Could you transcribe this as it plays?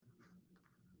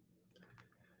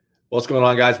What's going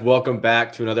on, guys? Welcome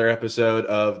back to another episode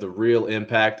of The Real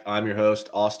Impact. I'm your host,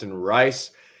 Austin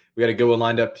Rice. We got a good one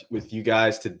lined up with you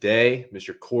guys today,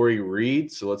 Mr. Cory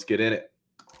Reed. So let's get in it.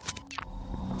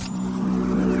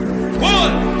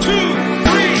 1, 2,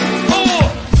 3, 4.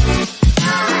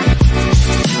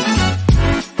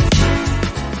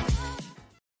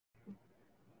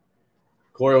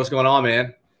 Cory, what's going on,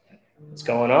 man? What's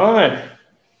going on?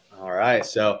 All right.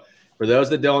 So for those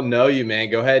that don't know you, man,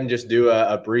 go ahead and just do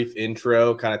a brief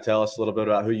intro, kind of tell us a little bit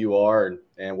about who you are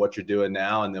and what you're doing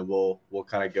now, and then we'll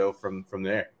kind of go from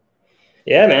there.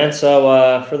 Yeah, man.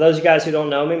 So for those of you guys who don't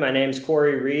know me, my name is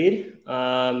Cory Reed.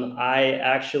 I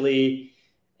actually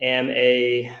am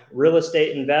a real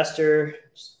estate investor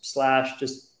 /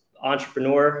 just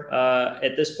entrepreneur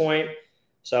at this point.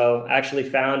 So actually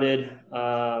founded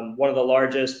one of the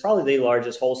largest, probably the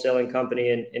largest wholesaling company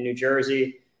in New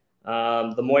Jersey,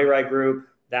 the Moirai Group.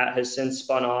 That has since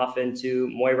spun off into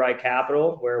Moirai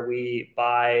Capital, where we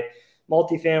buy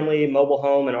multifamily, mobile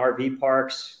home, and RV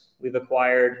parks. We've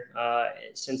acquired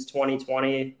since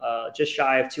 2020 just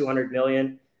shy of 200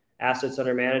 million assets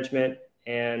under management.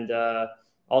 And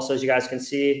also, as you guys can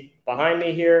see behind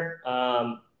me here,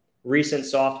 recent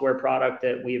software product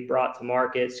that we've brought to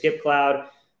market, Skip Cloud,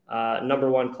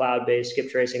 #1 cloud-based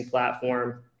skip tracing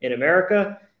platform in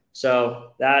America.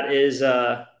 So that is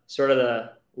sort of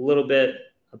a little bit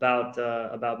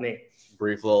about me.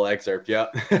 Brief little excerpt. Yeah.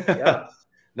 Yeah.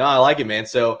 No, I like it, man.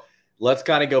 So let's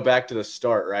kind of go back to the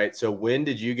start, right? So when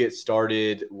did you get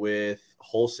started with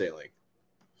wholesaling?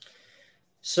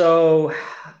 So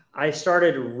I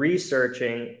started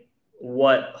researching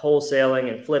what wholesaling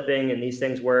and flipping and these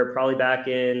things were probably back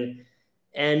in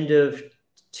end of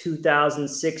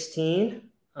 2016.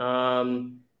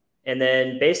 And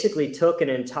then basically took an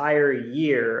entire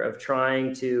year of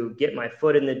trying to get my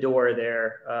foot in the door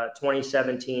there.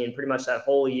 2017, pretty much that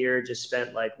whole year just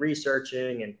spent like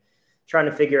researching and trying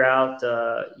to figure out,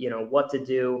 what to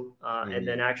do. And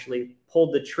then actually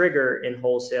pulled the trigger in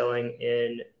wholesaling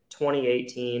in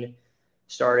 2018,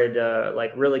 started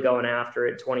really going after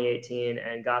it in 2018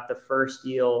 and got the first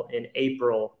deal in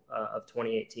April of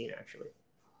 2018, actually.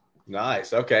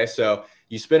 Nice. Okay. So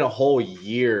you spent a whole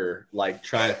year like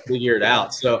trying to figure it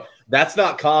out. So that's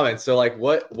not common. So like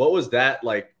what was that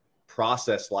like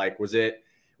process like? Was it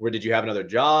where did you have another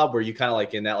job? Were you kind of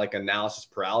like in that like analysis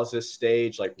paralysis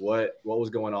stage? Like what was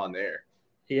going on there?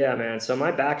 Yeah, man. So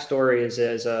my backstory is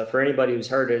for anybody who's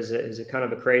heard is a kind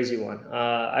of a crazy one.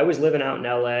 I was living out in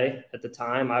LA at the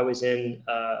time. I was in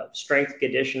strength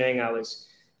conditioning. I was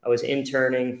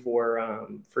interning for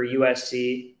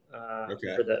USC.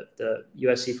 For the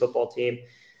USC football team.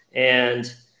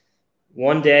 And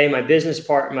one day my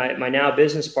now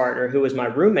business partner, who was my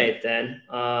roommate then,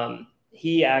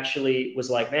 he actually was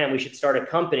like, man, we should start a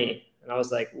company. And I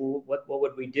was like, well, what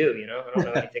would we do? I don't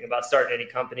know anything about starting any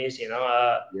companies, He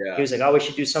was like, oh, we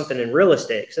should do something in real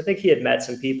estate. Cause I think he had met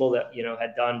some people that,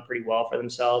 had done pretty well for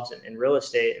themselves in real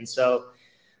estate. And so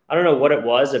I don't know what it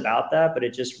was about that, but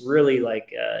it just really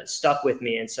stuck with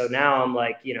me. And so now I'm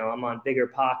like, I'm on bigger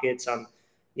pockets. I'm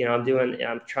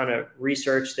trying to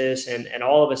research this and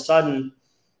all of a sudden,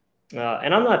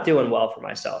 and I'm not doing well for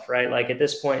myself, right? Like at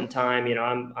this point in time,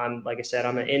 I'm like I said,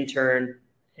 I'm an intern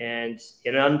and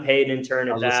an unpaid intern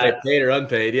at that. Say paid or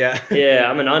unpaid. Yeah. Yeah.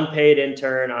 I'm an unpaid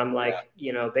intern. I'm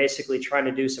basically trying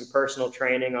to do some personal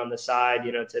training on the side,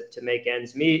 to make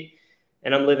ends meet.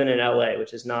 And I'm living in LA,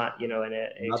 which is not, an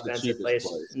expensive place.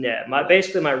 Yeah.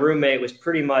 Basically my roommate was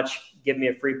pretty much giving me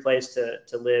a free place to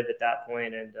live at that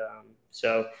point. And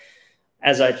so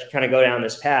as I kind of go down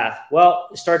this path,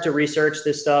 start to research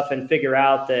this stuff and figure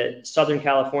out that Southern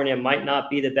California might not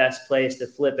be the best place to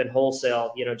flip and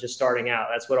wholesale, just starting out.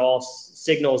 That's what all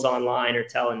signals online are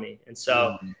telling me. And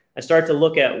so I start to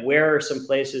look at where are some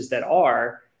places that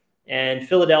are. And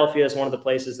Philadelphia is one of the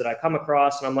places that I come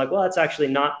across. And I'm like, well, that's actually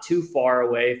not too far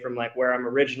away from like where I'm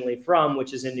originally from,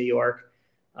 which is in New York.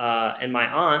 And my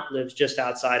aunt lives just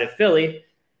outside of Philly.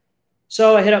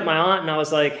 So I hit up my aunt and I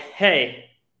was like,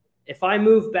 hey, if I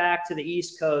move back to the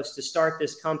East Coast to start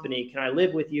this company, can I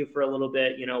live with you for a little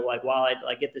bit, while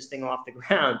I get this thing off the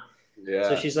ground? Yeah.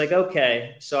 So she's like,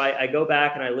 okay. So I go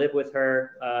back and I live with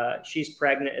her. She's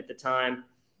pregnant at the time.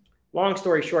 Long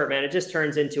story short, man, it just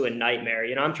turns into a nightmare.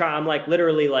 I'm like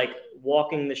literally like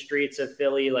walking the streets of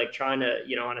Philly, like trying to,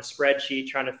 on a spreadsheet,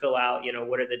 trying to fill out,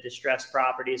 what are the distressed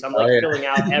properties. I'm like filling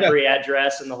out every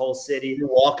address in the whole city. You're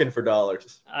walking for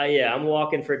dollars. Yeah, I'm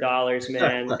walking for dollars,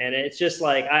 man. And it's just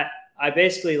like, I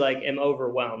basically like am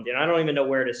overwhelmed and I don't even know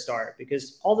where to start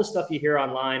because all the stuff you hear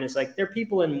online is like, there are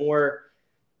people in more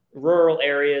rural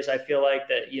areas, I feel like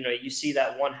that, you see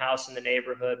that one house in the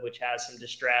neighborhood which has some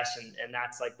distress, and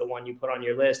that's like the one you put on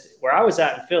your list. Where I was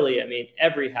at in Philly, I mean,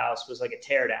 every house was like a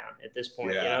teardown at this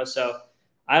point, so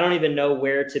I don't even know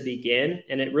where to begin.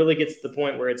 And it really gets to the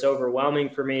point where it's overwhelming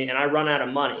for me and I run out of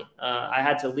money. I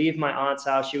had to leave my aunt's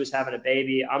house. She was having a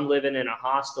baby. I'm living in a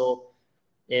hostel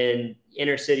in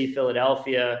inner city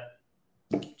Philadelphia,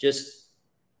 just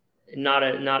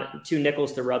not two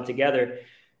nickels to rub together.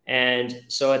 And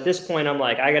so at this point, I'm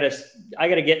like, I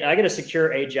gotta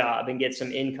secure a job and get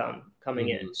some income coming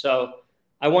in. So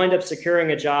I wind up securing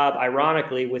a job,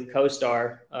 ironically, with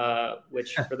CoStar,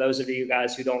 which for those of you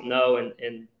guys who don't know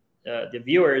and the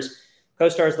viewers,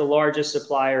 CoStar is the largest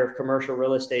supplier of commercial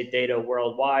real estate data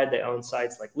worldwide. They own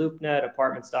sites like LoopNet,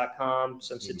 Apartments.com,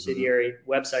 some subsidiary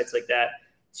websites like that.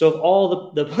 So of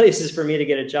all the places for me to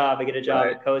get a job, I get a job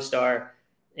at CoStar.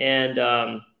 And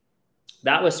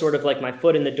that was sort of like my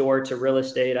foot in the door to real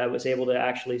estate. I was able to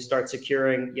actually start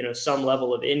securing, some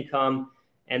level of income.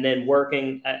 And then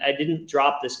working, I didn't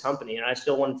drop this company and I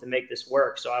still wanted to make this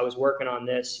work. So I was working on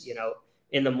this,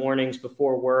 in the mornings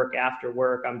before work, after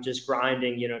work, I'm just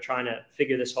grinding, trying to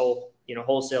figure this whole,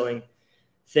 wholesaling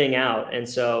thing out. And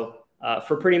so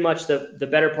for pretty much the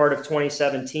better part of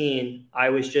 2017, I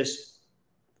was just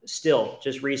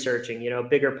researching,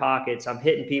 bigger pockets. I'm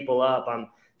hitting people up. I'm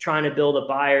trying to build a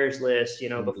buyer's list,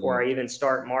 before I even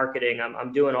start marketing.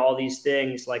 I'm doing all these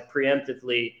things like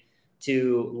preemptively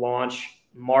to launch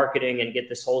marketing and get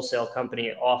this wholesale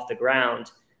company off the ground.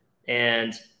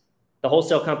 And the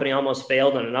wholesale company almost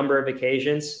failed on a number of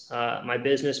occasions. My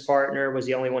business partner was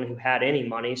the only one who had any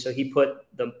money. So he put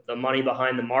the money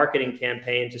behind the marketing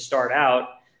campaign to start out.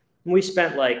 And we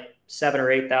spent like $7,000 or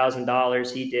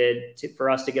 $8,000 he did for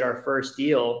us to get our first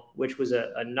deal, which was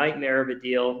a nightmare of a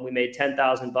deal. We made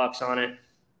 $10,000 on it.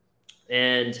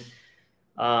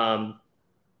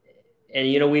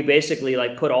 And we basically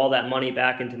like put all that money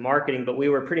back into marketing, but we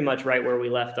were pretty much right where we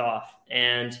left off.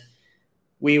 And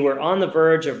we were on the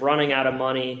verge of running out of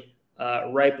money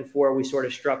right before we sort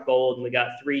of struck gold. And we got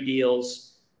 3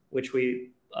 deals, which we,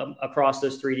 across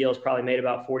those 3 deals, probably made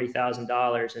about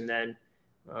 $40,000. And then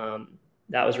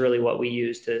that was really what we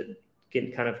used to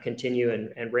kind of continue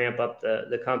and ramp up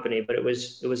the company. But it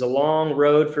was a long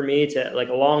road for me to, like,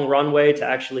 a long runway to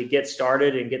actually get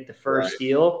started and get the first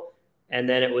deal. And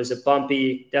then it was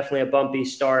definitely a bumpy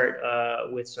start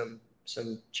with some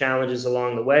challenges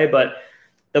along the way. But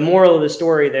the moral of the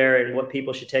story there, and what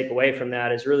people should take away from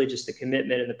that, is really just the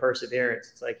commitment and the perseverance.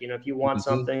 It's like, if you want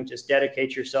something, just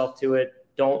dedicate yourself to it.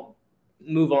 Don't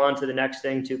move on to the next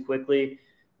thing too quickly,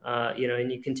 and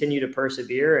you continue to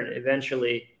persevere, and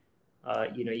eventually,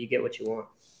 you get what you want.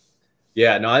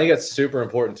 Yeah, no, I think that's super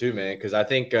important too, man. Because I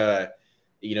think,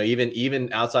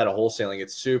 even outside of wholesaling,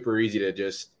 it's super easy to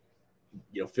just,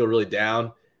 feel really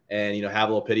down and, have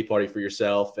a little pity party for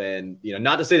yourself. And,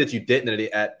 not to say that you didn't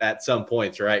at some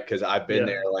points, right? Because I've been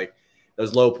there, like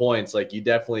those low points, like you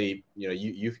definitely,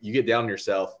 you get down on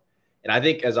yourself. And I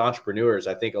think as entrepreneurs,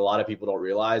 I think a lot of people don't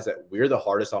realize that we're the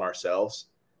hardest on ourselves.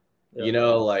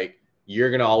 Like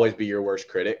you're going to always be your worst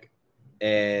critic.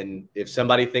 And if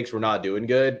somebody thinks we're not doing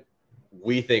good,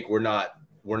 we think we're not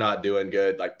doing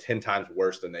good, like 10 times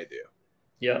worse than they do.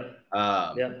 Yeah.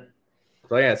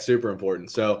 So yeah, it's super important.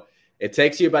 So it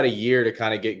takes you about a year to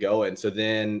kind of get going. So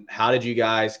then how did you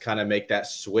guys kind of make that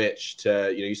switch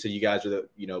to, you said you guys are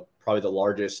the, probably the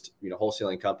largest,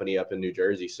 wholesaling company up in New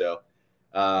Jersey. So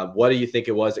what do you think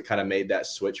it was that kind of made that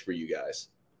switch for you guys?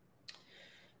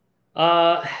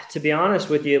 To be honest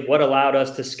with you, what allowed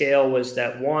us to scale was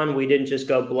that, one, we didn't just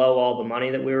go blow all the money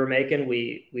that we were making.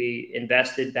 We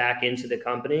invested back into the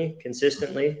company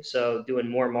consistently. So doing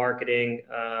more marketing,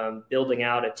 building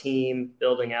out a team,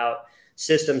 building out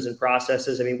systems and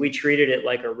processes. I mean, we treated it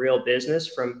like a real business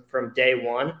from day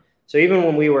one. So even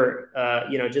when we were,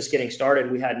 just getting started,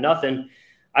 we had nothing.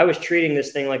 I was treating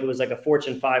this thing like it was like a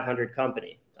Fortune 500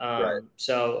 company.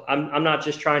 So I'm not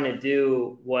just trying to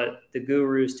do what the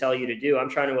gurus tell you to do. I'm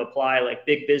trying to apply like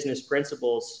big business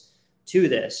principles to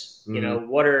this.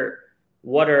 What are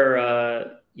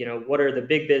the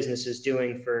big businesses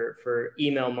doing for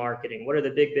email marketing? What are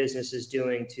the big businesses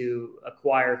doing to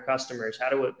acquire customers?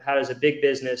 How does a big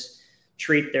business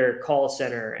treat their call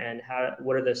center, and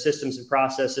what are the systems and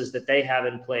processes that they have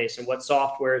in place, and what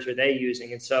softwares are they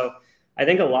using? And so I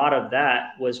think a lot of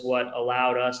that was what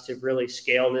allowed us to really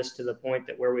scale this to the point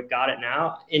that where we've got it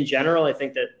now. In general, I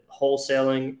think that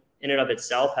wholesaling in and of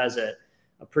itself has a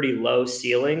pretty low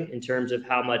ceiling in terms of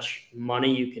how much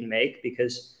money you can make,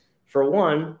 because for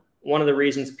one of the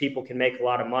reasons people can make a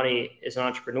lot of money as an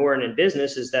entrepreneur and in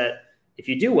business is that if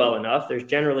you do well enough, there's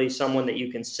generally someone that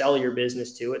you can sell your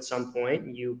business to at some point,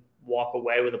 and you walk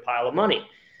away with a pile of money.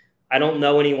 I don't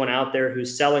know anyone out there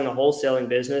who's selling a wholesaling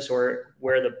business or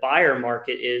where the buyer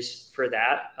market is for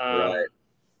that. Right.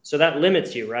 So that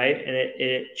limits you, right? And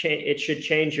it should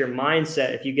change your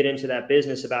mindset if you get into that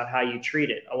business about how you treat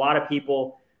it. A lot of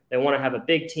people, they want to have a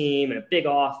big team and a big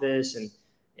office, and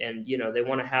they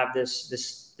want to have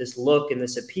this look and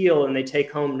this appeal, and they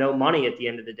take home no money at the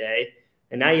end of the day.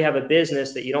 And now you have a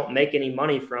business that you don't make any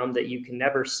money from, that you can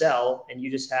never sell, and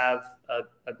you just have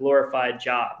a glorified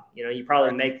job. You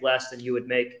probably make less than you would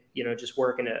make, just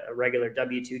working a regular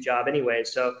W-2 job anyway.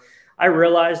 So I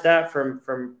realized that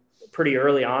from pretty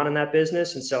early on in that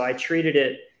business. And so I treated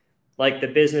it like the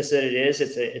business that it is.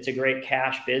 It's a great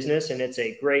cash business, and it's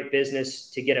a great business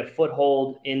to get a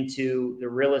foothold into the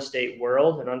real estate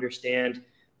world and understand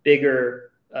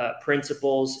bigger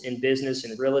principles in business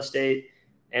and real estate.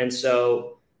 And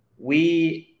so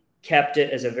we kept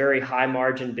it as a very high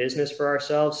margin business for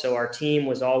ourselves. So our team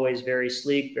was always very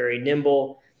sleek, very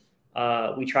nimble.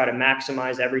 We try to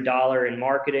maximize every dollar in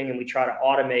marketing, and we try to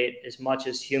automate as much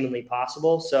as humanly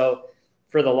possible. So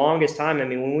for the longest time,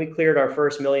 when we cleared our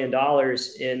first $1 million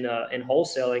in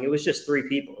wholesaling, it was just 3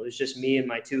 people. It was just me and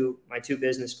my two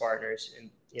business partners. And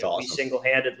Awesome. We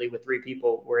single-handedly, with 3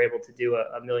 people, were able to do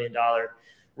a $1 million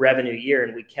revenue year,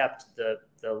 and we kept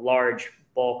the large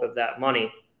bulk of that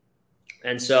money.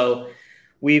 And so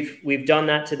we've done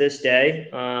that to this day,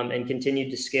 and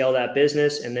continued to scale that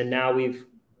business. And then now we've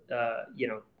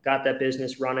got that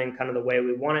business running kind of the way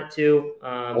we want it to.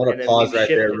 I want to pause right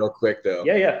there real quick though.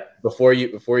 Yeah. Before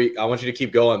you, I want you to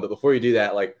keep going, but before you do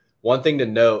that, like, one thing to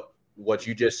note, what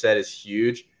you just said is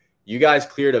huge. You guys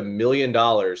cleared $1 million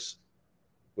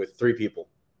with 3 people.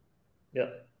 Yeah.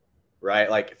 Right.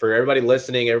 Like, for everybody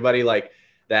listening, everybody like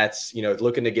that's,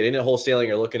 looking to get into wholesaling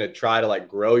or looking to try to like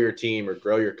grow your team or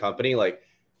grow your company, like,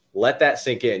 let that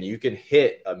sink in. You can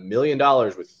hit $1 million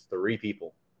with 3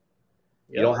 people.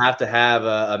 Yep. You don't have to have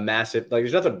a massive, like,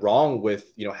 there's nothing wrong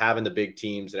with, having the big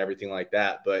teams and everything like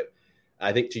that. But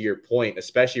I think, to your point,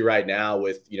 especially right now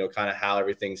with, kind of how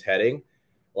everything's heading,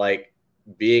 like,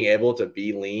 being able to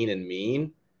be lean and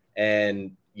mean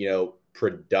and,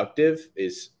 productive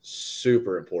is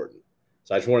super important.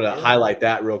 So I just wanted to highlight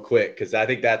that real quick, because I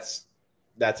think that's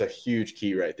a huge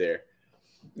key right there.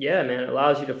 Yeah, man. It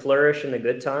allows you to flourish in the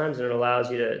good times, and it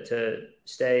allows you to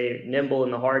stay nimble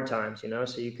in the hard times,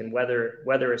 so you can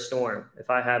weather a storm. If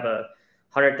I have a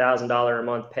 $100,000 a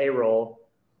month payroll,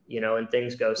 and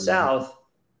things go south,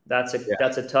 that's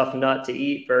a tough nut to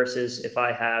eat, versus if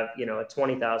I have, a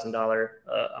 $20,000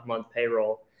 a month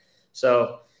payroll.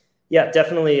 So yeah,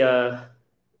 definitely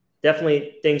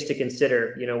things to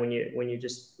consider, when you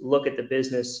just look at the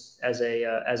business as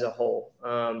a whole,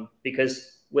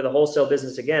 because with a wholesale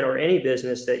business, again, or any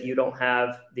business that you don't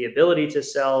have the ability to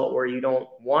sell, or you don't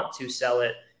want to sell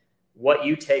it, what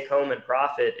you take home in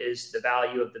profit is the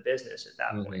value of the business at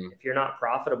that point. If you're not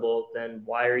profitable, then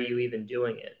why are you even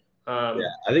doing it? I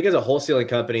think as a wholesaling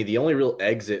company, the only real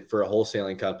exit for a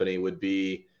wholesaling company would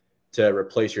be to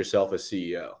replace yourself as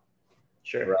CEO.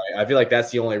 Sure. Right. I feel like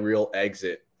that's the only real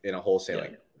exit in a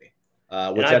wholesaling company.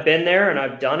 And I've been there and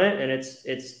I've done it, and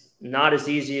it's not as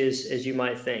easy as you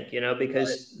might think,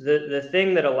 because the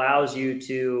thing that allows you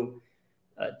to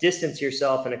distance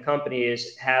yourself in a company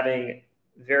is having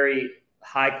very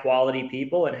high quality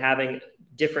people and having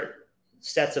different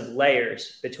sets of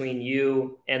layers between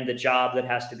you and the job that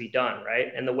has to be done,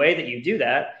 right? And the way that you do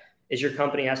that is your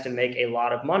company has to make a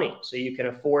lot of money. So you can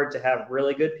afford to have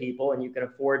really good people, and you can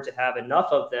afford to have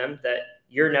enough of them that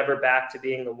you're never back to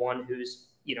being the one who's,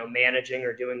 managing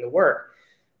or doing the work.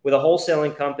 With a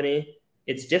wholesaling company,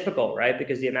 it's difficult, right?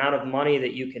 Because the amount of money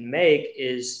that you can make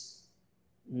is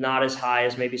not as high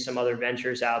as maybe some other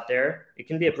ventures out there. It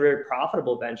can be a very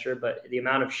profitable venture, but the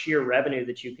amount of sheer revenue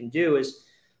that you can do is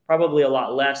probably a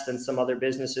lot less than some other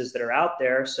businesses that are out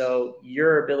there. So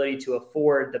your ability to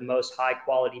afford the most high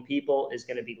quality people is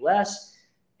going to be less.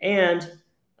 And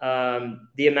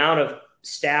the amount of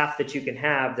staff that you can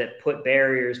have that put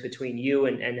barriers between you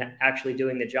and actually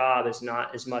doing the job is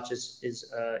not as much as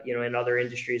in other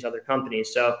industries, other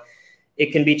companies. So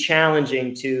it can be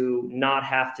challenging to not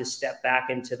have to step back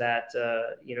into that,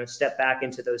 step back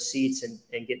into those seats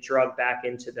and get drugged back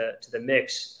into the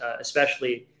mix,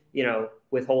 especially,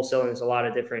 with wholesaling. There's a lot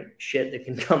of different shit that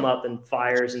can come up, and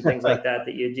fires and things like that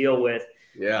you deal with.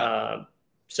 Yeah.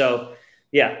 So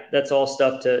yeah, that's all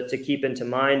stuff to keep into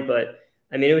mind. But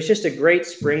it was just a great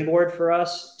springboard for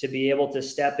us to be able to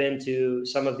step into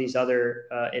some of these other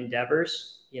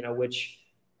endeavors, which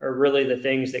are really the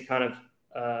things that kind of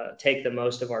take the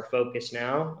most of our focus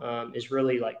now is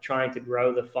really like trying to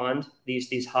grow the fund,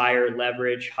 these higher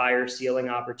leverage, higher ceiling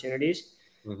opportunities.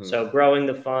 Mm-hmm. So growing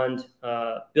the fund,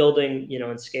 building,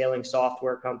 and scaling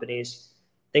software companies,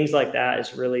 things like that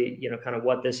is really, kind of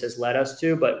what this has led us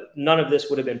to. But none of this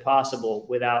would have been possible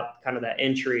without kind of that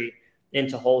entry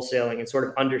into wholesaling and sort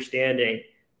of understanding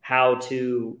how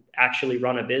to actually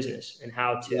run a business and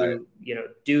how to,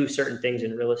 do certain things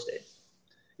in real estate.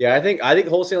 Yeah, I think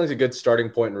wholesaling is a good starting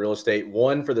point in real estate.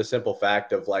 One, for the simple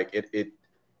fact of like it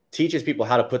teaches people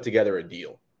how to put together a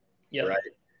deal, right?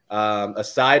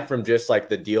 Aside from just like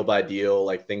the deal by deal,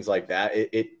 like things like that,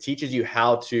 it teaches you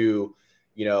how to,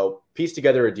 piece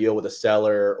together a deal with a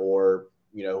seller or,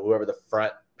 whoever the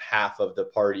front half of the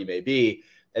party may be.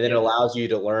 And then it allows you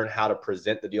to learn how to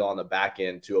present the deal on the back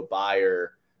end to a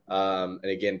buyer. And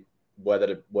again, what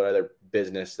other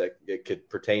business that it could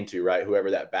pertain to, right?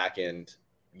 Whoever that back end,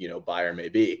 buyer may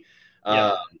be.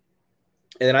 And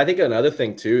then I think another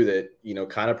thing too, that,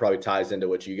 kind of probably ties into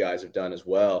what you guys have done as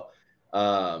well,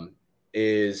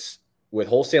 is with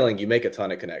wholesaling, you make a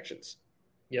ton of connections.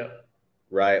 Yeah.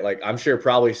 Right. Like I'm sure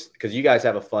probably because you guys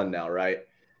have a fund now, right?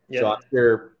 Yeah. So I'm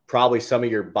sure probably some of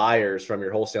your buyers from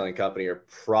your wholesaling company are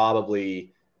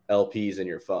probably LPs in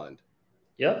your fund.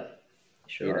 Yep.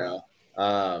 Sure.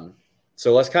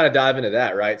 So let's kind of dive into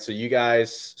that, right? So you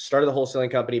guys started the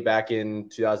wholesaling company back in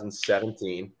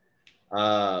 2017.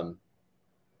 And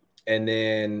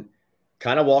then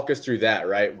kind of walk us through that,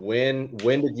 right? When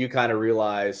did you kind of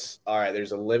realize, all right,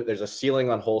 there's a ceiling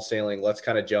on wholesaling. Let's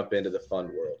kind of jump into the fund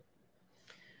world.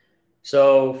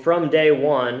 So from day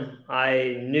one,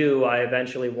 I knew I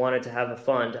eventually wanted to have a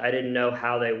fund. I didn't know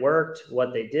how they worked,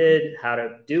 what they did, how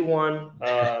to do one.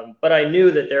 But I knew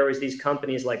that there was these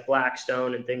companies like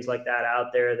Blackstone and things like that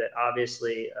out there that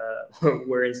obviously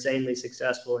were insanely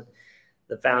successful. And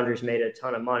the founders made a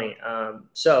ton of money.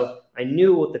 So I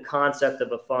knew what the concept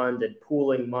of a fund and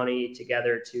pooling money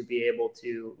together to be able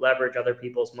to leverage other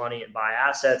people's money and buy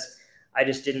assets. I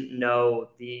just didn't know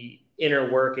the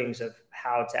inner workings of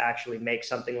how to actually make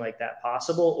something like that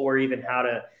possible, or even how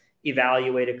to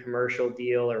evaluate a commercial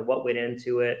deal or what went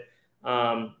into it.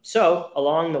 So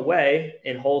along the way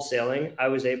in wholesaling, I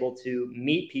was able to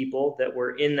meet people that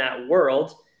were in that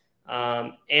world,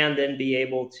 and then be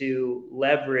able to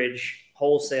leverage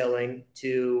wholesaling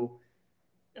to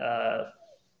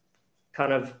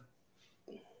kind of,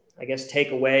 I guess,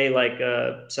 take away like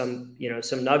some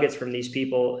nuggets from these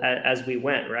people as we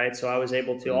went, right? So I was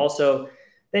able to also,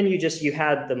 then you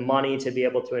had the money to be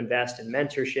able to invest in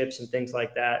mentorships and things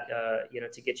like that,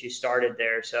 to get you started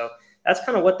there. So that's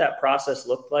kind of what that process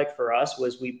looked like for us.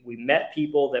 Was we met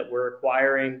people that were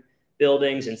acquiring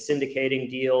buildings and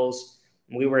syndicating deals.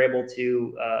 And we were able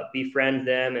to befriend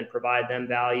them and provide them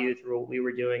value through what we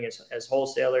were doing as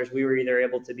wholesalers. We were either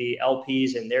able to be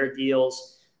LPs in their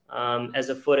deals as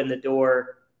a foot in the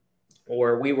door,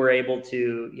 or we were able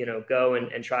to, go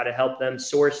and try to help them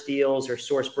source deals or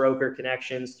source broker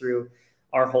connections through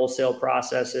our wholesale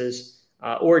processes,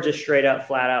 or just straight up,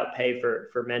 flat out pay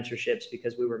for mentorships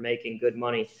because we were making good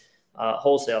money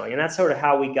wholesaling. And that's sort of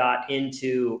how we got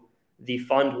into the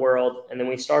fund world. And then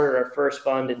we started our first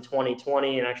fund in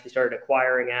 2020 and actually started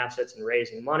acquiring assets and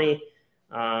raising money.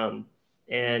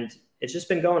 And it's just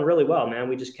been going really well, man.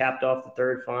 We just capped off the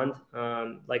third fund,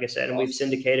 like I said, and we've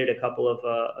syndicated a couple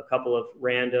of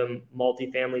random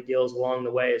multifamily deals along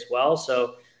the way as well.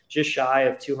 So just shy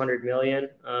of 200 million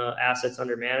assets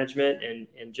under management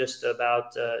in just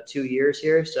about 2 years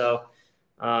here. So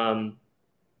that's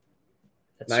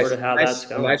sort of how that's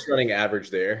going. Nice running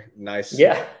average there. Nice.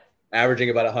 Yeah. Averaging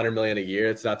about 100 million a year.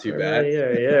 It's not too bad.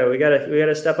 Yeah. We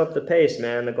gotta step up the pace,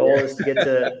 man. The goal is to get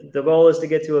to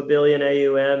 $1 billion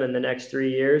AUM in the next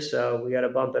 3 years. So we got to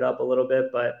bump it up a little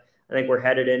bit, but I think we're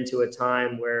headed into a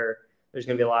time where there's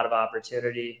going to be a lot of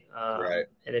opportunity. Right.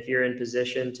 And if you're in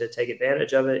position to take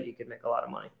advantage of it, you can make a lot of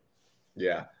money.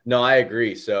 Yeah. No, I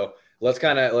agree. So let's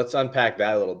unpack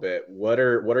that a little bit. What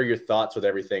are your thoughts with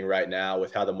everything right now,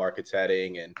 with how the market's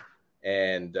heading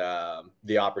and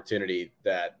the opportunity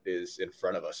that is in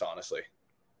front of us, honestly?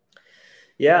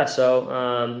 Yeah. So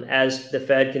as the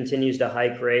Fed continues to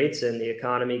hike rates and the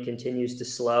economy continues to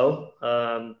slow,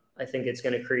 I think it's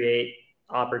going to create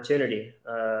opportunity,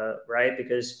 right?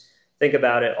 Because think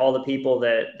about it, all the people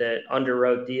that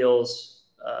underwrote deals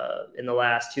in the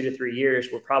last 2 to 3 years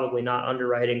were probably not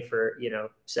underwriting for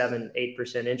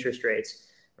 7-8% interest rates,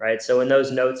 right? So when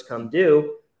those notes come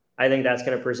due, I think that's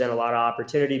going to present a lot of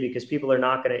opportunity because people are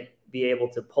not going to be able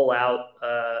to pull out,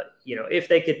 if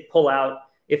they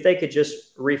could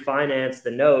just refinance the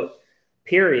note,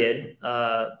 period.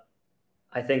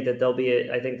 I think that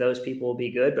I think those people will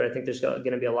be good, but I think there's going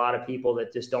to be a lot of people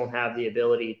that just don't have the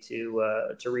ability to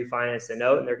refinance the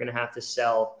note, and they're going to have to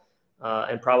sell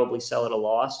and probably sell at a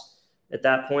loss at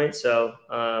that point. So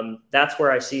that's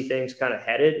where I see things kind of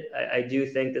headed. I do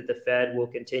think that the Fed will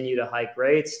continue to hike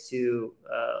rates to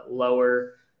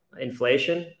lower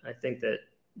inflation. I think that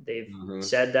they've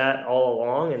said that all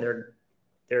along, and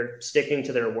they're sticking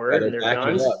to their word and their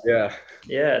guns. Yeah.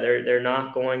 Yeah, they're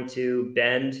not going to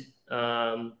bend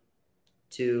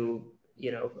to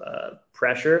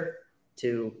pressure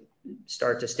to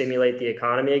start to stimulate the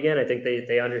economy again. I think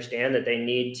they understand that they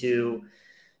need to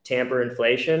tamper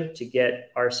inflation to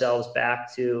get ourselves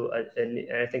back to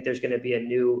and I think there's going to be a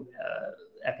new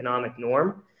economic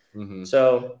norm.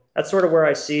 So that's sort of where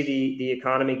I see the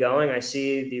economy going. I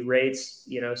see the rates,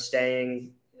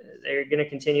 staying. They're going to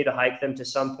continue to hike them to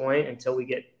some point until we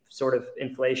get sort of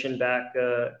inflation back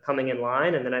coming in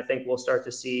line, and then I think we'll start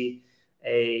to see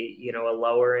a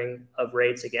lowering of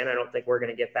rates again. I don't think we're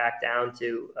going to get back down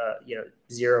to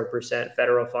 0%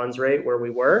 federal funds rate where we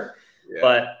were,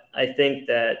 but I think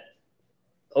that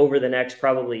over the next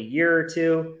probably year or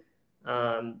two,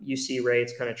 you see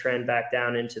rates kind of trend back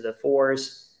down into the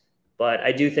fours. But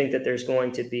I do think that there's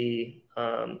going to be,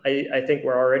 I think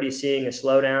we're already seeing a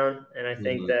slowdown. And I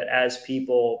think that as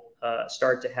people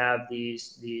start to have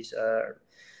these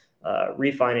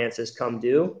refinances come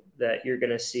due, that you're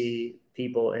going to see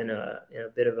people in a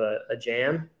bit of a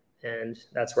jam. And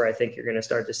that's where I think you're going to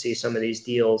start to see some of these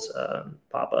deals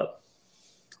pop up.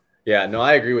 Yeah, no,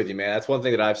 I agree with you, man. That's one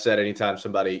thing that I've said anytime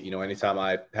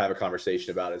I have a conversation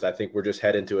about it, is I think we're just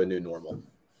heading to a new normal.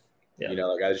 Yeah.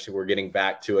 I just think we're getting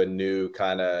back to a new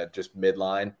kind of just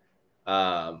midline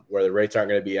where the rates aren't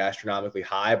going to be astronomically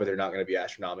high, but they're not going to be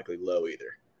astronomically low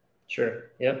either. Sure.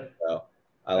 Yep. So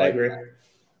I agree. That.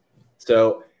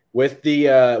 So with the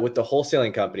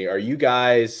wholesaling company, are you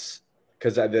guys,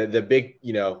 because the big,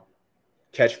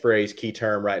 catchphrase, key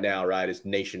term right now, right, is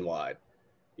nationwide.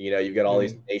 You've got all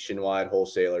these nationwide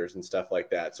wholesalers and stuff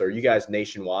like that. So are you guys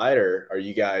nationwide, or are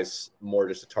you guys more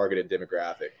just a targeted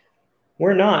demographic?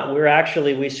 We're not.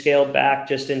 We scaled back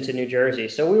just into New Jersey.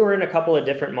 So we were in a couple of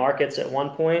different markets at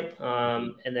one point,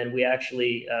 and then we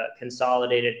actually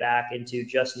consolidated back into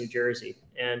just New Jersey.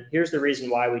 And here's the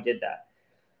reason why we did that.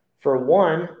 For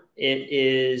one,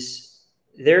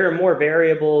 there are more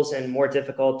variables and more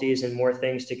difficulties and more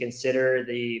things to consider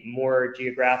the more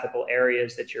geographical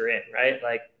areas that you're in, right?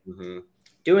 Like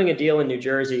doing a deal in New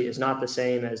Jersey is not the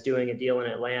same as doing a deal in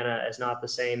Atlanta, is not the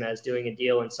same as doing a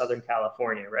deal in Southern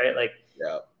California, right? Like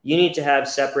you need to have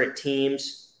separate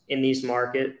teams in these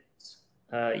markets.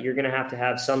 You're going to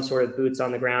have some sort of boots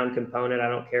on the ground component. I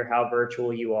don't care how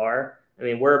virtual you are. I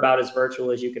mean, we're about as virtual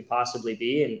as you could possibly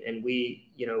be. And we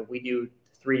do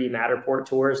 3D Matterport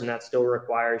tours, and that still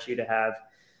requires you to have,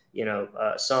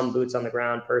 some boots on the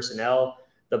ground personnel.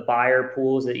 The buyer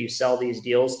pools that you sell these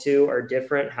deals to are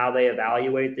different. How they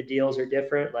evaluate the deals are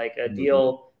different. Like a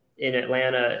deal in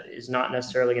Atlanta is not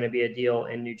necessarily going to be a deal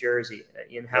in New Jersey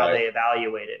in how they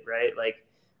evaluate it, right? Like,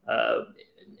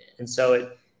 and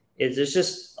so there's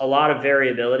just a lot of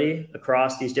variability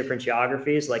across these different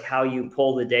geographies, like how you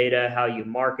pull the data, how you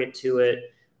market to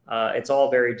it. It's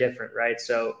all very different, right?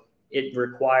 So it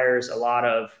requires a lot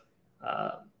of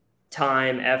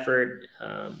time, effort,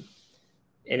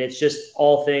 and it's just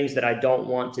all things that I don't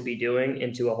want to be doing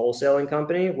into a wholesaling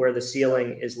company where the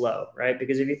ceiling is low, right?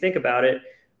 Because if you think about it,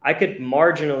 I could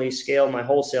marginally scale my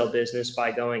wholesale business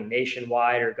by going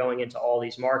nationwide or going into all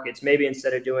these markets. Maybe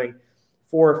instead of doing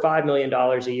 $4 or $5 million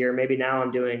a year, maybe now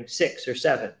I'm doing 6 or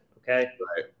 7. Okay.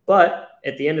 Right. But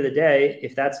at the end of the day,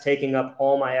 if that's taking up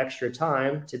all my extra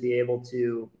time to be able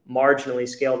to marginally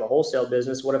scale the wholesale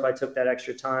business, what if I took that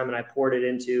extra time and I poured it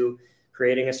into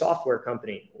creating a software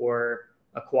company or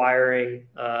acquiring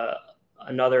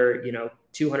another,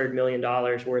 $200 million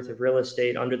worth of real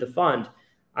estate under the fund?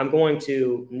 I'm going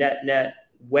to net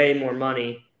way more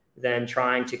money than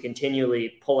trying to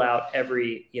continually pull out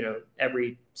every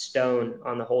stone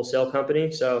on the wholesale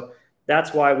company. So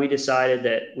that's why we decided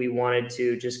that we wanted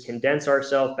to just condense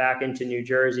ourselves back into New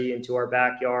Jersey, into our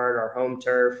backyard, our home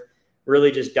turf,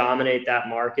 really just dominate that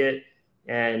market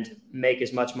and make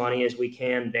as much money as we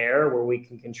can there, where we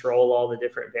can control all the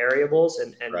different variables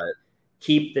and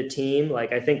keep the team.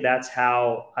 Like, I think that's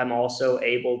how I'm also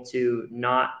able to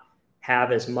not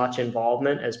have as much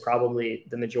involvement as probably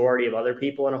the majority of other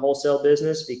people in a wholesale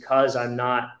business, because I'm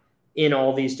not in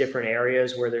all these different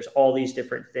areas where there's all these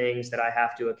different things that I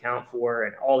have to account for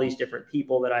and all these different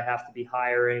people that I have to be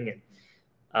hiring.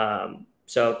 And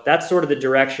so that's sort of the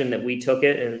direction that we took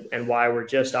it, and why we're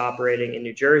just operating in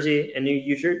New Jersey. And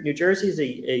New Jersey is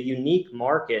a unique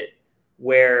market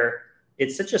where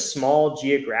it's such a small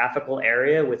geographical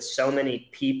area with so many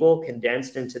people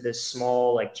condensed into this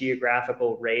small like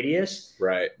geographical radius,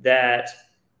 Right. that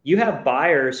you have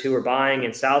buyers who are buying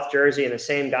in South Jersey and the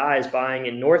same guys buying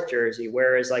in North Jersey.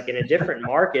 Whereas like in a different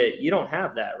market, you don't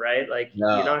have that, right? Like you're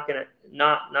No. not going to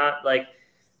not like,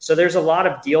 so there's a lot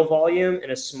of deal volume in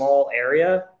a small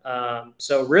area.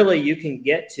 So really you can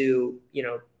get to,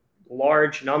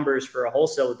 large numbers for a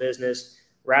wholesale business,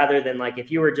 rather than like if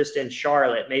you were just in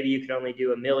Charlotte, maybe you could only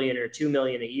do $1 million or $2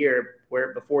 million a year,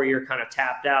 where before you're kind of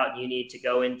tapped out and you need to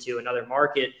go into another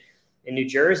market. In New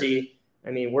Jersey,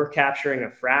 I mean, we're capturing a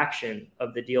fraction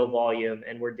of the deal volume,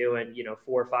 and we're doing, $4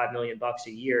 or $5 million a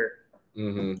year.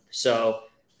 Mm-hmm. So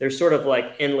there's sort of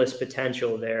like endless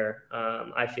potential there.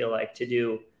 I feel like, to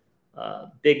do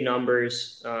big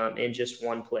numbers in just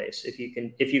one place, if you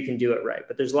can do it right.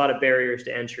 But there's a lot of barriers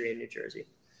to entry in New Jersey.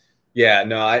 Yeah,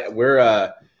 no,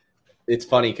 we're it's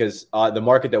funny because the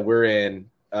market that we're in,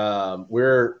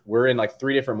 we're in like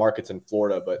 3 different markets in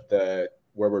Florida, but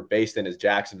where we're based in is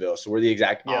Jacksonville. So we're the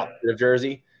exact opposite of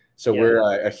Jersey. So we're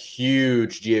a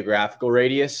huge geographical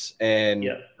radius, and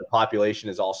the population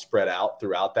is all spread out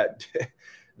throughout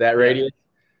that radius.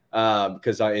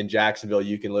 Because in Jacksonville,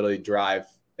 you can literally drive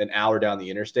an hour down the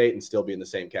interstate and still be in the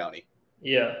same county.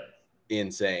 Yeah.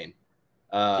 Insane.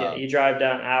 You drive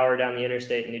down an hour down the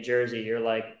interstate in New Jersey, you're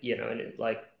like, in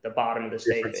like the bottom of the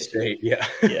state, basically. Yeah.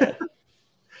 Yeah.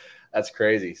 That's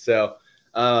crazy. So,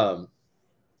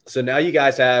 so now you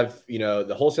guys have,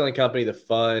 the wholesaling company, the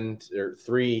fund, or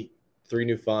three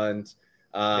new funds,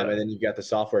 and then you've got the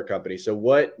software company. So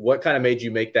what kind of made you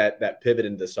make that pivot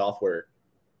into the software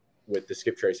with the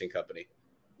skip tracing company?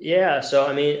 Yeah. So,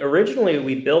 I mean, originally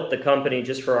we built the company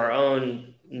just for our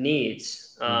own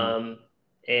needs.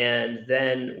 And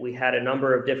then we had a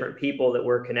number of different people that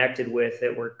we're connected with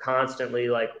that were constantly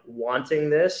like wanting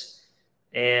this,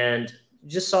 and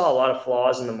just saw a lot of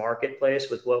flaws in the marketplace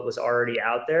with what was already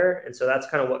out there. And so that's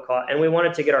kind of what caught, and we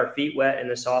wanted to get our feet wet in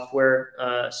the software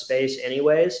space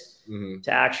anyways,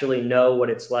 to actually know what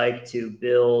it's like to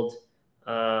build,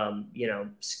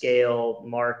 scale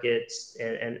markets,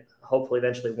 and hopefully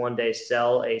eventually one day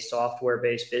sell a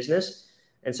software-based business.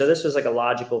 And so this was like a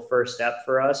logical first step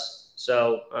for us.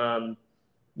 So,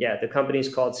 the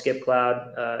company's called Skip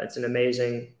Cloud. It's an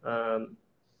amazing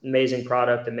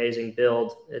product, amazing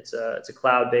build. It's a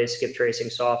cloud-based skip tracing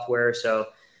software. So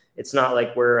it's not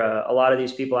like we're a lot of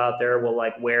these people out there will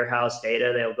like warehouse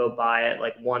data. They'll go buy it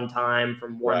like one time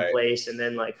from one place, and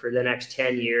then like for the next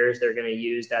 10 years, they're going to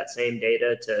use that same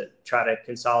data to try to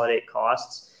consolidate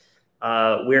costs.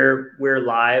 We're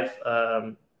live,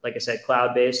 like I said,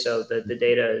 cloud-based. So the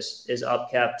data is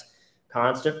upkept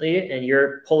constantly, and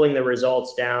you're pulling the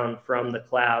results down from the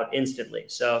cloud instantly.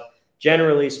 So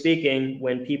generally speaking,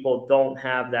 when people don't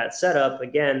have that setup,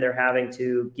 again, they're having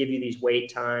to give you these wait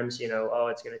times,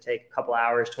 it's going to take a couple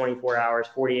hours, 24 hours,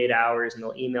 48 hours, and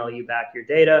they'll email you back your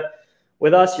data.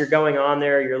 With us, you're going on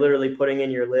there, you're literally putting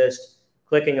in your list,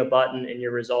 clicking a button, and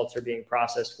your results are being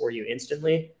processed for you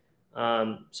instantly.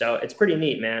 So it's pretty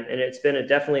neat, man. And it's been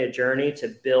definitely a journey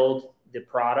to build the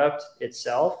product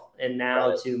itself. And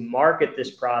now to market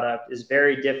this product is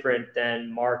very different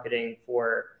than marketing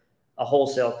for a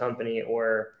wholesale company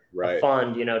or a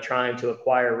fund, trying to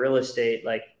acquire real estate.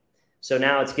 Like, so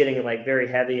now it's getting like very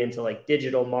heavy into like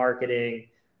digital marketing,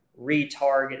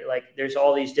 retarget, like there's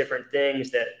all these different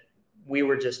things that we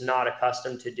were just not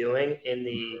accustomed to doing in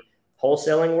the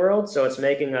wholesaling world. So it's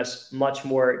making us much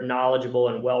more knowledgeable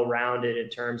and well-rounded in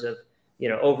terms of,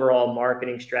 overall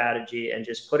marketing strategy, and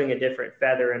just putting a different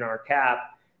feather in our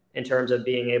cap in terms of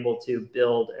being able to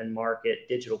build and market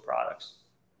digital products.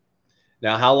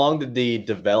 Now, how long did the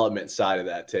development side of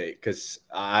that take? Because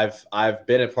I've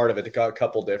been a part of it, a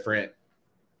couple different,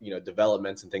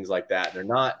 developments and things like that. They're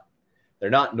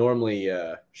not normally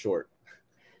short.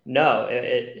 No,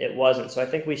 it wasn't. So I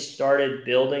think we started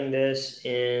building this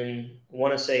in, I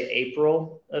want to say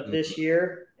April of this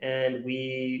year, and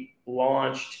we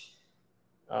launched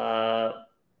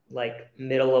like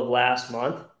middle of last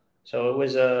month. So it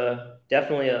was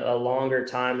definitely a longer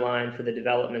timeline for the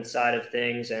development side of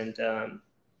things. And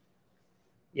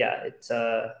it's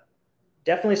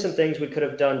definitely some things we could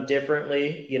have done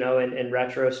differently, in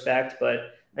retrospect. But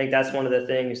I think that's one of the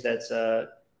things that's,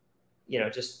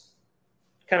 just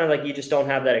kind of like you just don't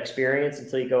have that experience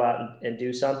until you go out and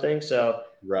do something. So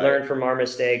learn from our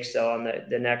mistakes. So on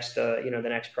the next, the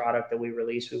next product that we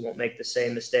release, we won't make the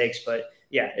same mistakes. But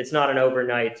it's not an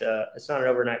overnight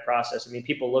process. I mean,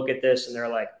 people look at this and they're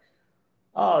like,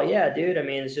 oh yeah, dude. I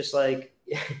mean, it's just like,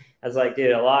 I was like,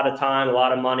 dude, a lot of time, a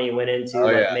lot of money went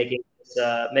into making this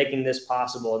making this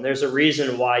possible. And there's a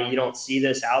reason why you don't see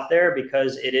this out there,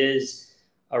 because it is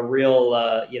a real,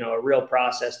 a real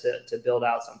process to build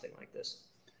out something like this.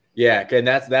 Yeah, and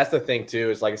that's the thing too,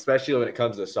 is like, especially when it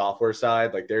comes to the software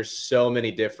side, like there's so many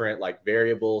different like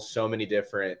variables, so many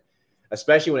different,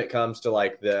 especially when it comes to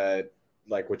like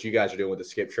what you guys are doing with the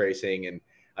skip tracing. And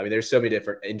I mean, there's so many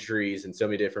different entries and so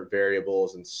many different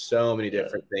variables and so many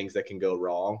different things that can go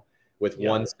wrong with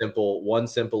one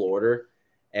simple order.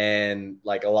 And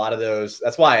like a lot of those,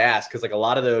 that's why I asked, because like a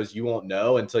lot of those you won't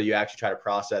know until you actually try to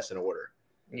process an order.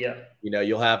 Yeah.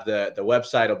 You'll have the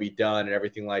website will be done and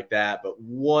everything like that, but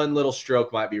one little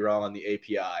stroke might be wrong on the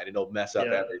API and it'll mess up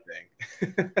everything.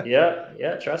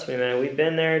 Yeah. Trust me, man. We've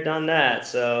been there, done that.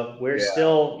 So we're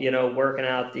still, working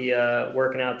out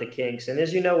the kinks. And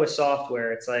as you know, with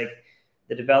software, it's like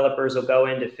the developers will go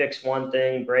in to fix one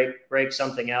thing, break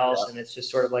something else, and it's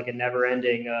just sort of like a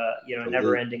never-ending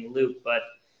loop. But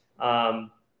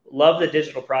love the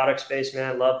digital product space,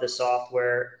 man. Love the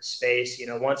software space.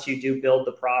 Once you do build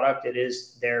the product, it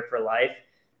is there for life,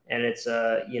 and it's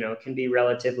can be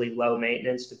relatively low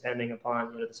maintenance depending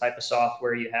upon the type of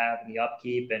software you have and the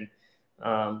upkeep, and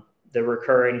the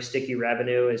recurring sticky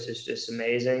revenue is just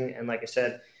amazing. And like I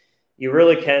said, you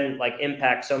really can like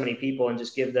impact so many people and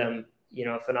just give them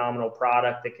a phenomenal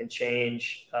product that can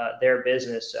change their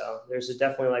business. So there's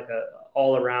definitely like a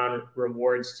all around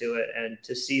rewards to it. And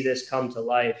to see this come to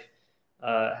life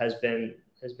has been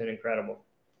incredible.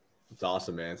 It's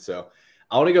awesome, man. So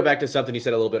I want to go back to something you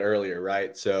said a little bit earlier,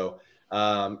 right? So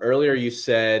earlier you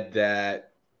said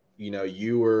that,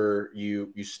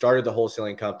 you started the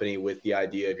wholesaling company with the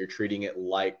idea of you're treating it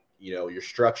like, you're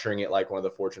structuring it like one of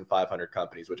the Fortune 500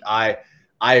 companies, which I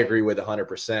agree with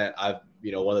 100%.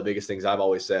 One of the biggest things I've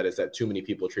always said is that too many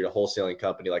people treat a wholesaling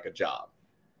company like a job,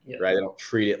 right? They don't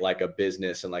treat it like a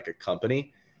business and like a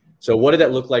company. So what did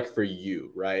that look like for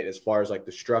you, right? As far as like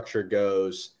the structure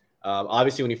goes,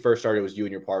 obviously when you first started, it was you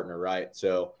and your partner, right?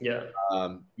 So,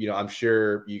 I'm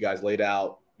sure you guys laid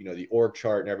out, the org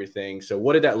chart and everything. So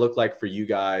what did that look like for you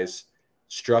guys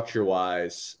structure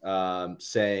wise,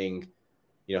 saying,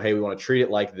 hey, we want to treat it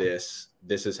like this.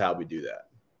 This is how we do that.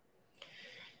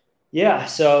 Yeah.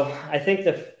 So I think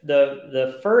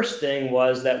the first thing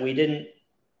was that we didn't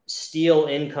steal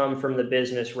income from the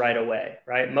business right away,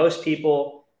 right? Most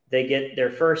people, they get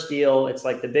their first deal. It's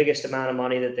like the biggest amount of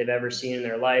money that they've ever seen in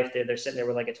their life. They're sitting there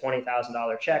with like a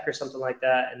 $20,000 check or something like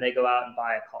that, and they go out and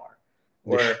buy a car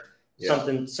or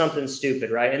something stupid,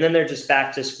 right? And then they're just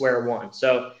back to square one.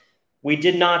 So we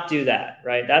did not do that,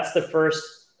 right? That's the first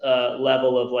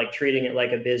level of like treating it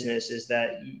like a business, is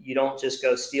that you don't just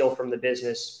go steal from the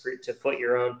business to foot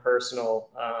your own personal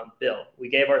bill. We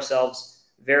gave ourselves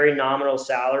very nominal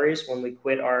salaries when we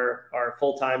quit our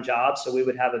full-time jobs, so we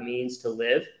would have a means to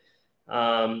live.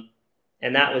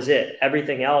 And that was it.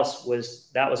 Everything else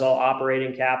was all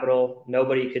operating capital.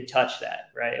 Nobody could touch that,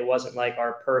 right? It wasn't like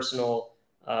our personal,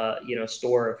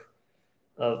 store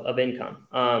of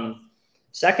income.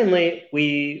 Secondly,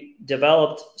 we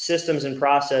developed systems and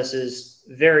processes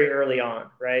very early on,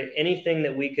 right? Anything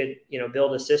that we could,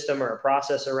 build a system or a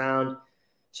process around,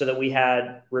 so that we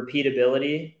had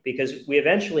repeatability, because we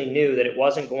eventually knew that it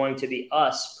wasn't going to be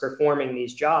us performing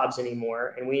these jobs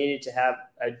anymore. And we needed to have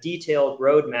a detailed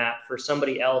roadmap for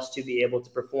somebody else to be able to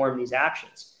perform these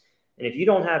actions. And if you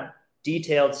don't have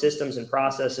detailed systems and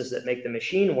processes that make the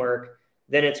machine work,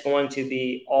 then it's going to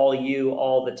be all you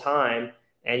all the time.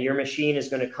 And your machine is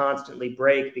going to constantly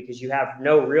break because you have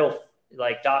no real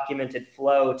like documented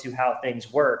flow to how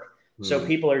things work. So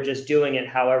people are just doing it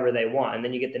however they want. And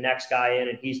then you get the next guy in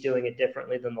and he's doing it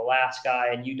differently than the last guy.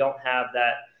 And you don't have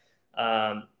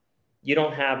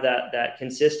that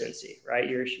consistency, right?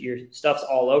 Your stuff's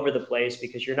all over the place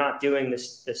because you're not doing the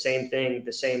same thing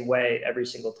the same way every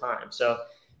single time. So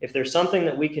if there's something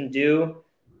that we can do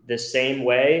the same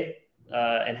way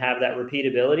and have that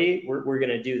repeatability, we're going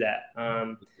to do that.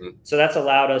 So that's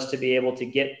allowed us to be able to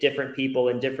get different people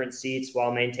in different seats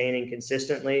while maintaining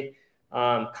consistently.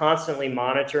 Constantly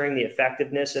monitoring the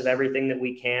effectiveness of everything that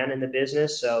we can in the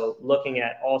business. So looking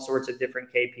at all sorts of different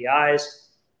KPIs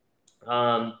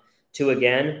to,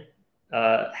 again,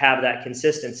 have that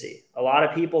consistency. A lot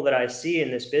of people that I see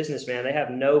in this business, man, they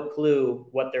have no clue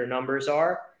what their numbers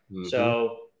are.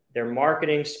 So they're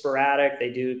marketing sporadic.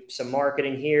 They do some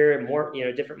marketing here, more,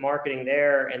 different marketing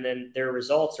there. And then their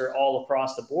results are all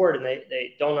across the board, and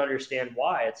they don't understand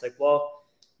why. It's like, well,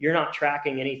 you're not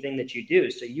tracking anything that you do.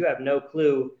 So you have no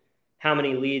clue how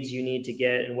many leads you need to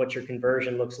get and what your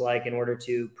conversion looks like in order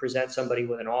to present somebody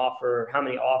with an offer, how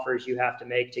many offers you have to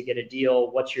make to get a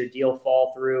deal, what's your deal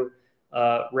fall through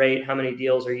rate? How many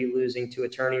deals are you losing to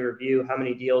attorney review? How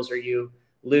many deals are you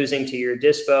losing to your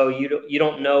dispo? You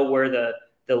don't know where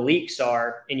the leaks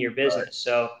are in your business. Right.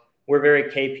 So we're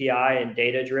very KPI and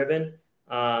data driven.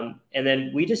 And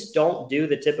then we just don't do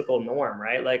the typical norm,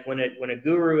 right? Like when a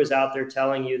guru is out there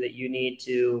telling you that you need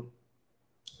to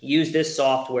use this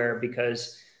software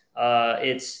because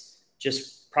it's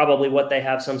just probably what they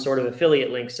have some sort of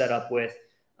affiliate link set up with,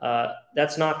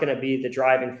 that's not going to be the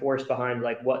driving force behind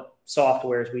like what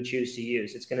softwares we choose to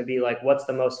use. It's going to be like, what's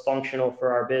the most functional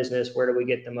for our business? Where do we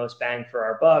get the most bang for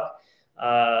our buck?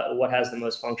 What has the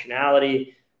most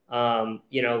functionality?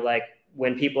 Like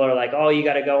when people are like, oh, you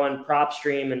got to go on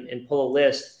PropStream and pull a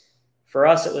list. For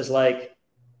us, it was like,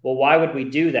 well, why would we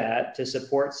do that to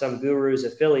support some guru's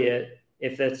affiliate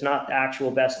if it's not the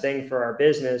actual best thing for our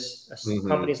business? Mm-hmm.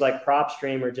 Companies like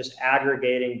PropStream are just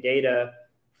aggregating data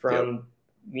from,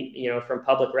 from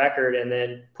public record and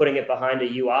then putting it behind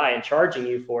a UI and charging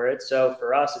you for it. So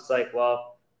for us, it's like,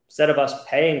 well, instead of us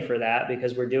paying for that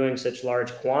because we're doing such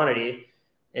large quantity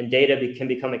and data can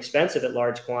become expensive at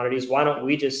large quantities, why don't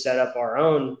we just set up our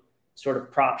own sort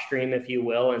of PropStream, if you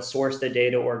will, and source the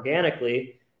data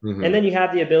organically? Mm-hmm. And then you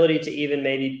have the ability to even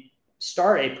maybe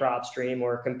start a PropStream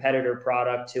or a competitor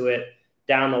product to it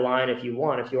down the line if you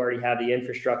want, if you already have the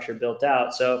infrastructure built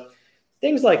out. So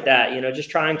things like that,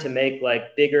 just trying to make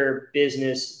like bigger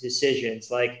business decisions.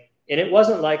 And it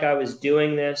wasn't like I was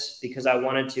doing this because I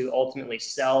wanted to ultimately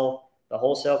sell the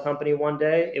wholesale company one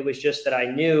day. It was just that I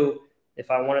knew if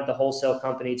I wanted the wholesale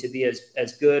company to be as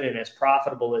good and as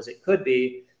profitable as it could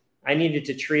be, I needed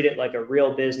to treat it like a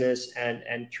real business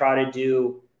and try to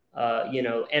do,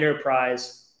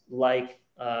 enterprise-like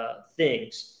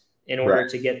things in order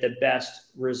to get the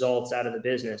best results out of the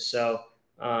business. So,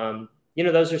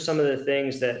 those are some of the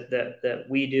things that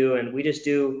we do, and we just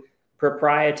do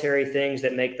proprietary things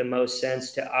that make the most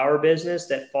sense to our business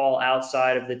that fall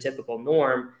outside of the typical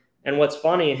norm. And what's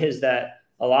funny is that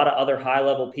a lot of other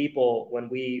high-level people, when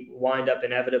we wind up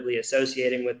inevitably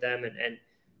associating with them and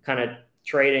kind of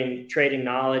trading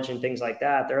knowledge and things like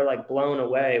that, they're like blown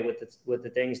away with the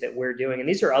things that we're doing. And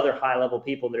these are other high-level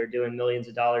people that are doing millions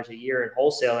of dollars a year in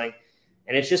wholesaling.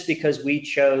 And it's just because we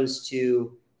chose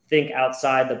to think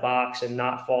outside the box and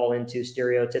not fall into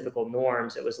stereotypical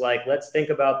norms. It was like, let's think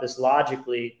about this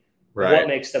logically, right? What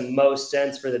makes the most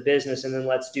sense for the business, and then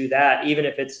let's do that, even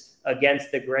if it's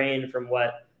against the grain from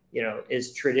what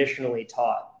is traditionally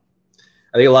taught.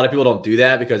 I think a lot of people don't do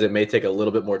that because it may take a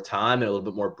little bit more time and a little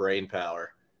bit more brain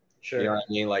power. Sure. You know what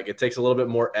I mean? Like it takes a little bit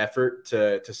more effort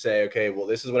to say, okay, well,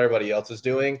 this is what everybody else is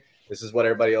doing. This is what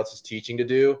everybody else is teaching to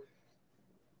do.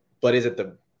 But is it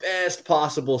the best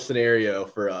possible scenario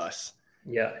for us?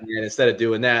 Yeah. And instead of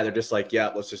doing that, they're just like,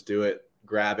 yeah, let's just do it,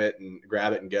 grab it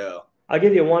and go. I'll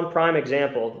give you one prime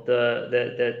example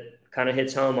that kind of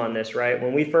hits home on this, right?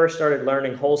 When we first started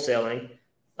learning wholesaling,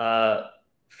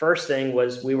 first thing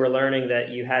was we were learning that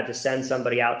you had to send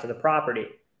somebody out to the property,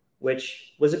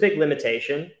 which was a big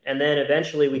limitation. And then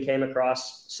eventually we came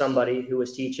across somebody who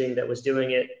was teaching that was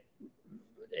doing it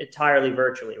entirely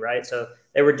virtually, right? So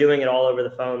they were doing it all over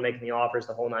the phone, making the offers,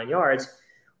 the whole 9 yards,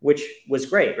 which was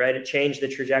great, right? It changed the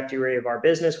trajectory of our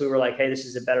business. We were like, hey, this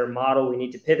is a better model. We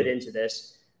need to pivot into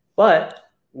this. But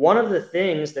one of the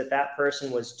things that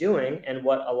person was doing, and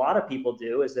what a lot of people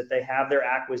do, is that they have their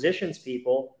acquisitions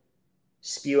people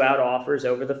spew out offers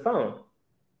over the phone,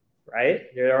 right?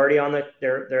 They're already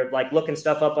they're like looking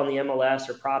stuff up on the MLS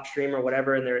or PropStream or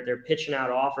whatever, and they're pitching out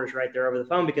offers right there over the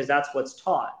phone because that's what's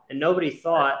taught. And nobody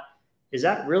thought, is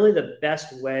that really the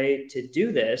best way to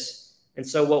do this? And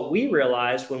so what we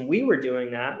realized when we were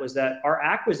doing that was that our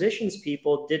acquisitions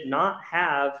people did not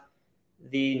have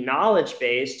the knowledge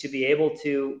base to be able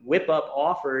to whip up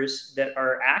offers that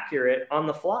are accurate on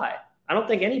the fly. I don't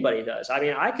think anybody does. I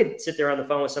mean, I could sit there on the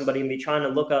phone with somebody and be trying to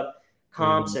look up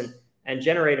comps and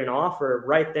generate an offer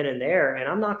right then and there, and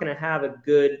I'm not going to have a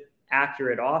good,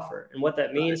 accurate offer. And what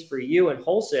that means for you in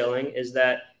wholesaling is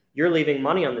that you're leaving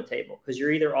money on the table because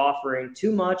you're either offering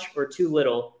too much or too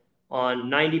little on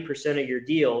 90% of your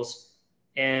deals.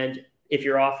 And if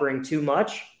you're offering too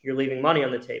much, you're leaving money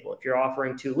on the table. If you're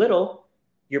offering too little,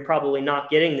 you're probably not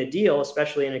getting the deal,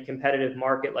 especially in a competitive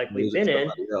market like we've been in.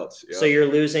 So you're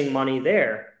losing money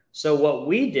there. So what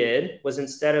we did was,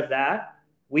 instead of that,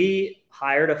 we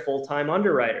hired a full-time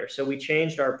underwriter. So we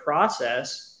changed our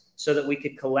process so that we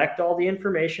could collect all the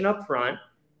information up front,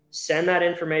 send that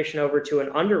information over to an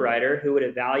underwriter who would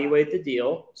evaluate the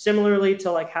deal, similarly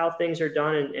to like how things are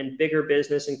done in bigger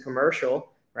business and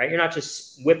commercial, right? You're not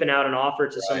just whipping out an offer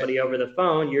to somebody over the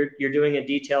phone. You're doing a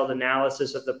detailed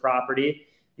analysis of the property.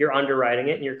 You're underwriting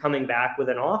it and you're coming back with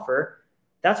an offer.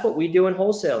 that's what we do in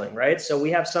wholesaling, right? So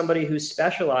we have somebody who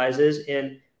specializes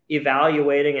in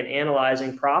evaluating and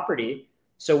analyzing property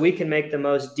so we can make the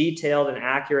most detailed and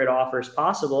accurate offers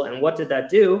possible. And what did that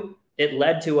do? It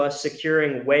led to us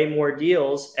securing way more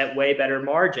deals at way better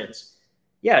margins.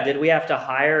 Yeah, did we have to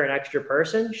hire an extra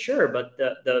person? Sure, but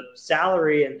the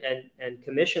salary and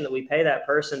commission that we pay that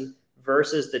person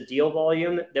versus the deal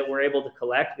volume that we're able to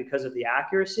collect because of the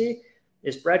accuracy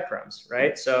is breadcrumbs,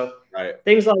 right? So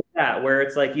things like that, where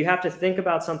it's like you have to think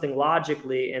about something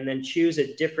logically and then choose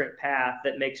a different path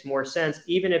that makes more sense,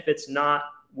 even if it's not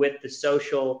with the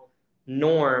social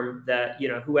norm that, you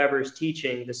know, whoever's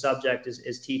teaching the subject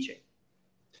is teaching.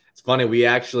 It's funny. We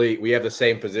have the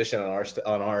same position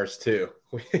on ours too.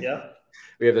 Yeah.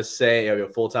 We have the same, we have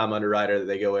a full-time underwriter that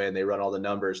they go in, they run all the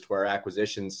numbers to our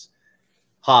acquisitions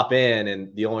hop in,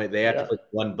 and they have to click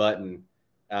one button.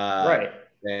 Right.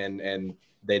 And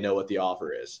they know what the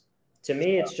offer is. To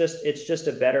me, it's just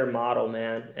a better model,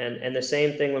 man. And the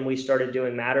same thing when we started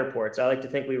doing Matterports. I like to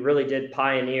think we really did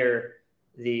pioneer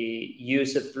the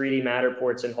use of 3D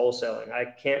Matterports in wholesaling. I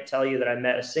can't tell you that I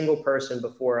met a single person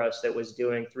before us that was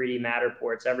doing 3D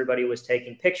Matterports. Everybody was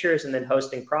taking pictures and then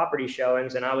hosting property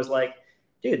showings. And I was like,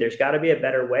 dude, there's got to be a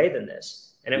better way than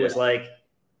this. And it was like,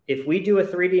 if we do a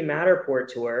 3D Matterport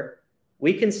tour,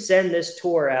 we can send this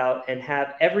tour out and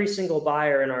have every single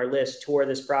buyer in our list tour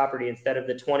this property instead of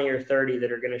the 20 or 30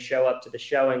 that are going to show up to the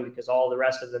showing because all the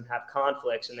rest of them have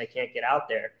conflicts and they can't get out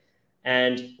there.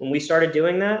 And when we started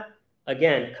doing that,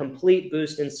 again, complete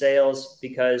boost in sales,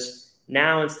 because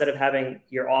now instead of having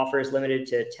your offers limited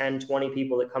to 10, 20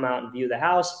 people that come out and view the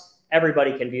house,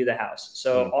 everybody can view the house.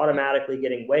 So automatically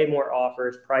getting way more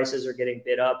offers, prices are getting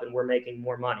bid up, and we're making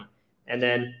more money. And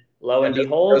then lo and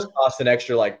behold, those cost an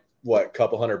extra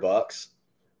couple $100.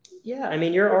 Yeah, I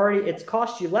mean, it's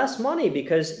cost you less money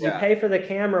because you pay for the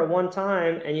camera one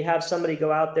time and you have somebody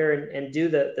go out there and do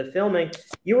the filming.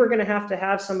 You were going to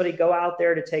have somebody go out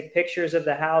there to take pictures of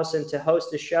the house and to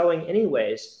host a showing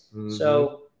anyways. Mm-hmm.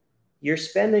 So you're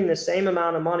spending the same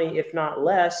amount of money, if not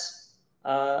less,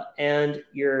 and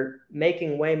you're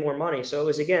making way more money. So it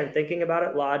was, again, thinking about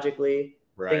it logically,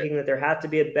 thinking that there had to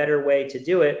be a better way to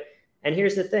do it. And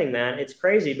here's the thing, man, it's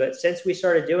crazy, but since we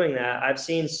started doing that, I've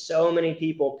seen so many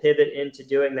people pivot into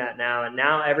doing that now. And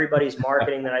now everybody's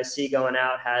marketing that I see going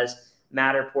out has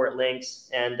Matterport links.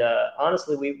 And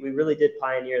honestly, we really did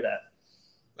pioneer that.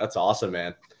 That's awesome,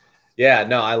 man. Yeah,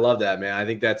 no, I love that, man. I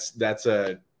think that's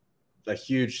a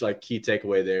huge key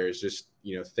takeaway there is just,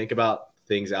 think about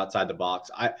things outside the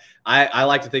box. I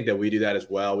like to think that we do that as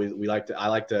well. I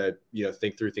like to,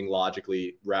 think through things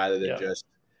logically rather than just,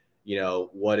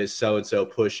 what is so-and-so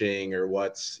pushing or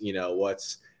what's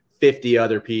 50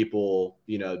 other people,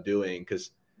 doing. Because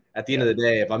at the end of the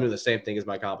day, if I'm doing the same thing as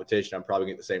my competition, I'm probably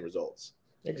getting the same results.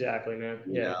 Exactly, man.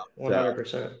 Yeah,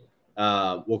 100%.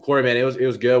 Well, Cory, man, it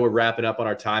was good. We're wrapping up on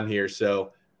our time here.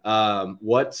 So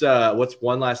what's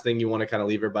one last thing you want to kind of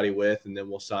leave everybody with, and then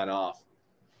we'll sign off?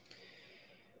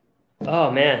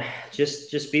 Oh man,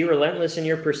 just be relentless in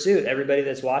your pursuit. Everybody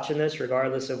that's watching this,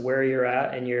 regardless of where you're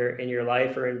at in your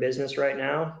life or in business right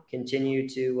now, continue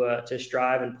to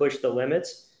strive and push the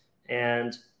limits,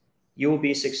 and you will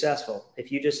be successful.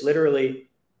 If you just literally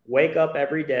wake up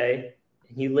every day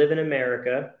and you live in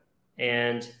America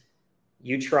and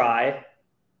you try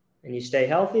and you stay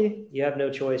healthy, you have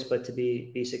no choice but to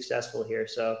be successful here.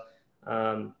 So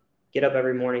get up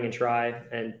every morning and try,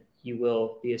 and you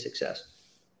will be a success.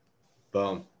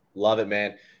 Boom. Love it,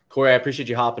 man. Cory, I appreciate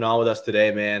you hopping on with us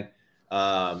today, man.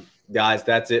 Guys,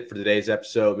 that's it for today's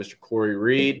episode. Mr. Cory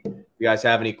Reed. If you guys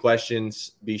have any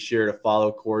questions, be sure to follow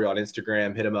Cory on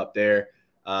Instagram. Hit him up there.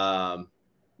 I'm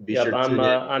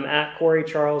at Cory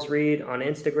Charles Reed on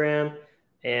Instagram.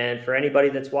 And for anybody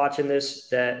that's watching this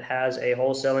that has a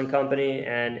wholesaling company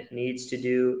and needs to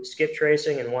do skip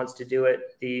tracing and wants to do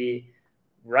it the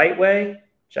right way,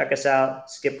 check us out,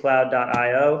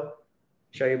 skipcloud.io.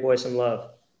 Show your boy some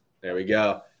love. There we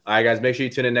go. All right, guys, make sure you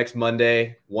tune in next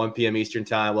Monday, 1 p.m. Eastern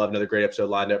time. We'll have another great episode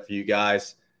lined up for you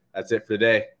guys. That's it for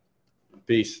today.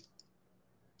 Peace.